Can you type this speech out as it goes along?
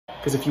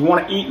Because if you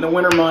want to eat in the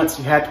winter months,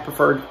 you have to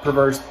preserve.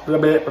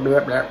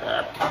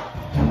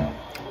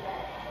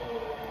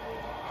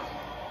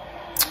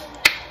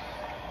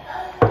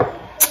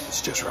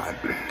 It's just right.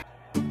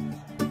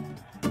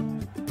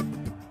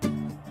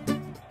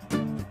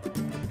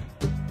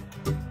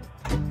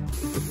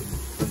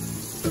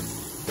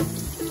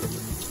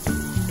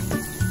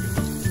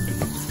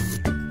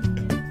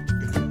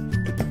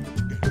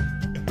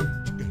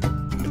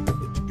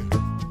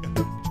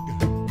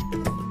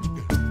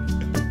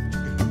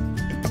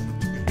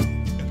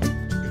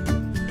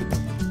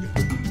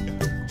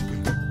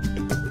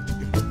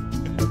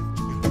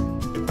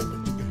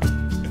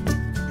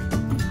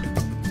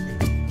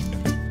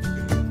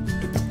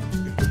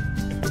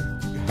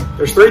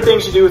 There's three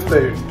things you do with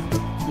food.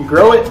 You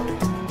grow it,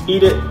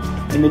 eat it,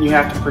 and then you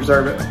have to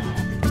preserve it.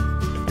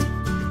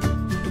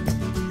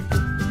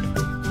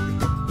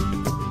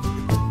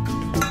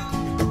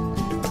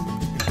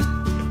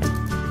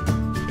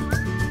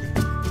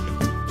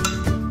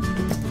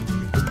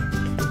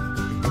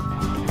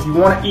 If you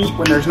want to eat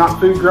when there's not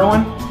food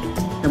growing,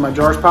 here my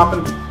jar's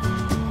popping.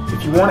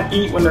 If you want to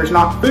eat when there's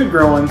not food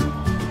growing,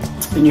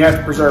 then you have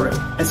to preserve it.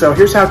 And so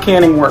here's how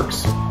canning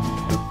works.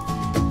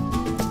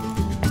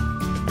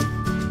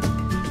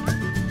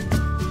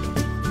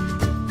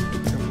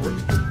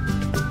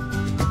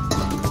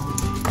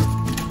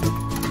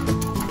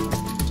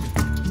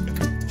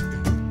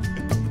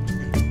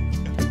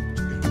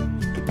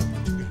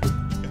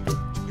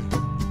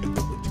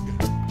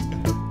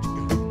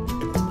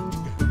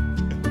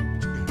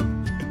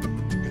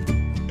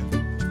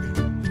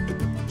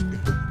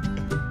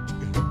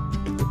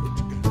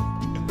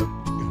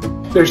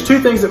 There's two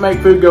things that make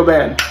food go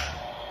bad: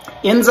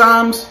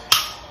 enzymes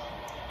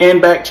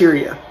and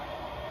bacteria.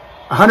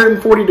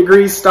 140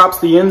 degrees stops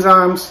the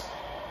enzymes,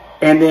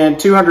 and then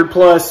 200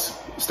 plus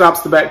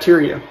stops the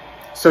bacteria.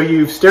 So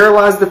you've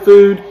sterilized the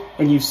food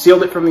and you've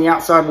sealed it from the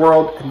outside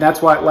world, and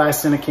that's why it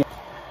lasts in a can.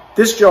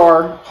 This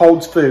jar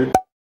holds food.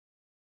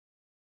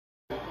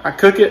 I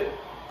cook it,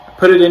 I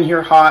put it in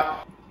here hot.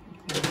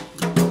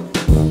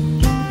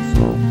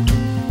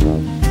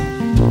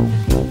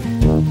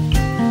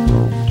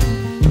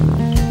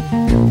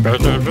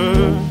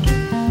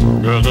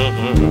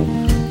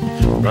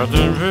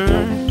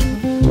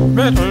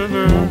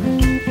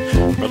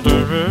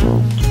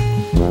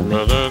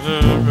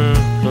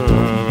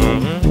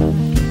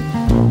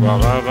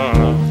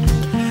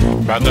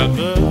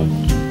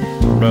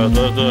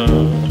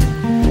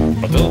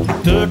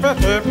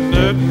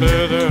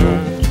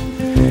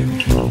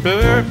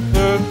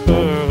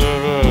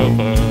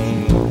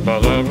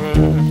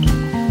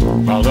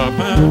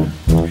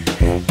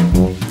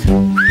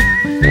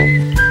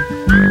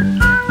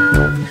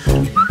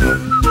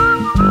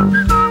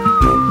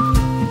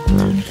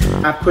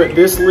 I put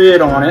this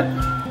lid on it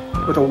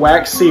with a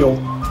wax seal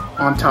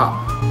on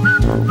top.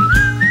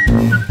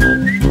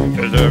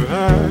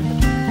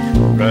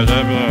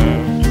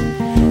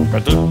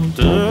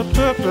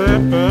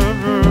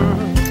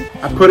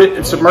 I put it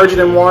and submerge it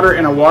in water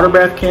in a water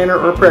bath canner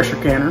or a pressure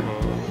canner.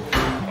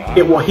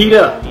 It will heat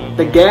up.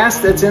 The gas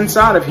that's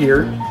inside of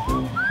here,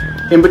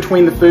 in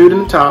between the food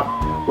and the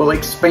top, will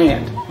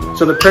expand.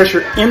 So the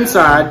pressure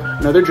inside,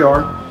 another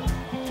jar,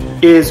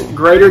 is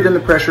greater than the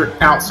pressure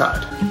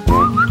outside.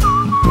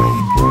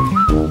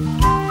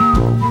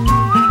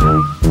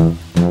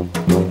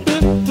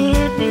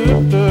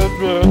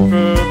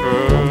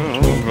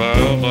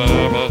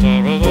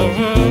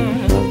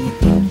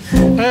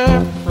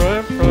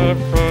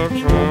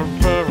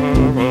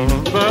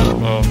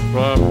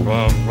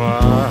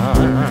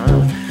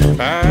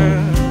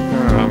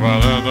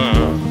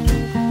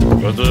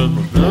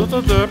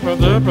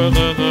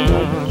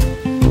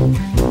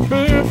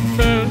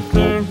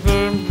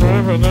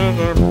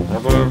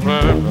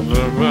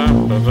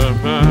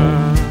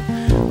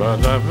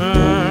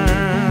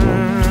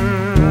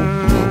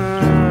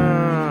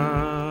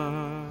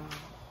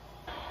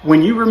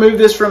 When you remove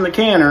this from the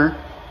canner,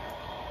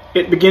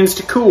 it begins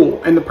to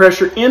cool, and the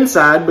pressure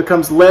inside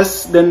becomes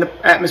less than the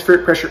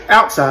atmospheric pressure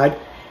outside,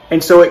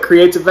 and so it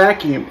creates a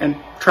vacuum and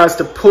tries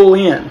to pull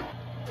in.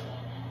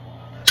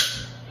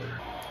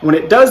 When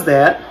it does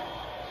that,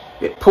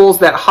 it pulls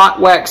that hot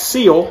wax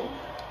seal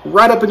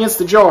right up against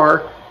the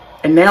jar,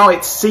 and now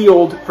it's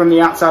sealed from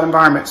the outside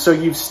environment. So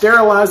you've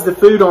sterilized the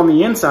food on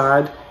the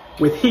inside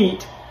with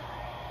heat,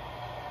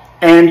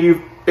 and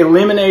you've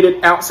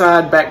eliminated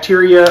outside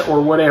bacteria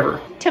or whatever.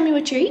 Tell me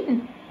what you're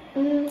eating.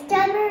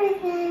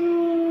 Strawberries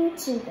and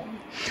chicken.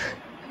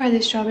 Are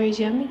the strawberries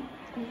yummy?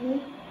 Mm-hmm.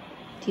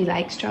 Do you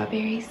like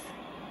strawberries?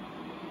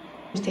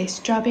 You say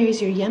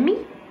strawberries are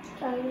yummy?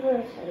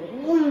 Strawberries are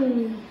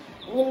yummy.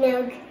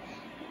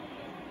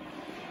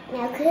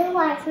 Now could I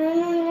watch my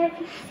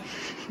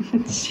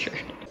mother? Sure.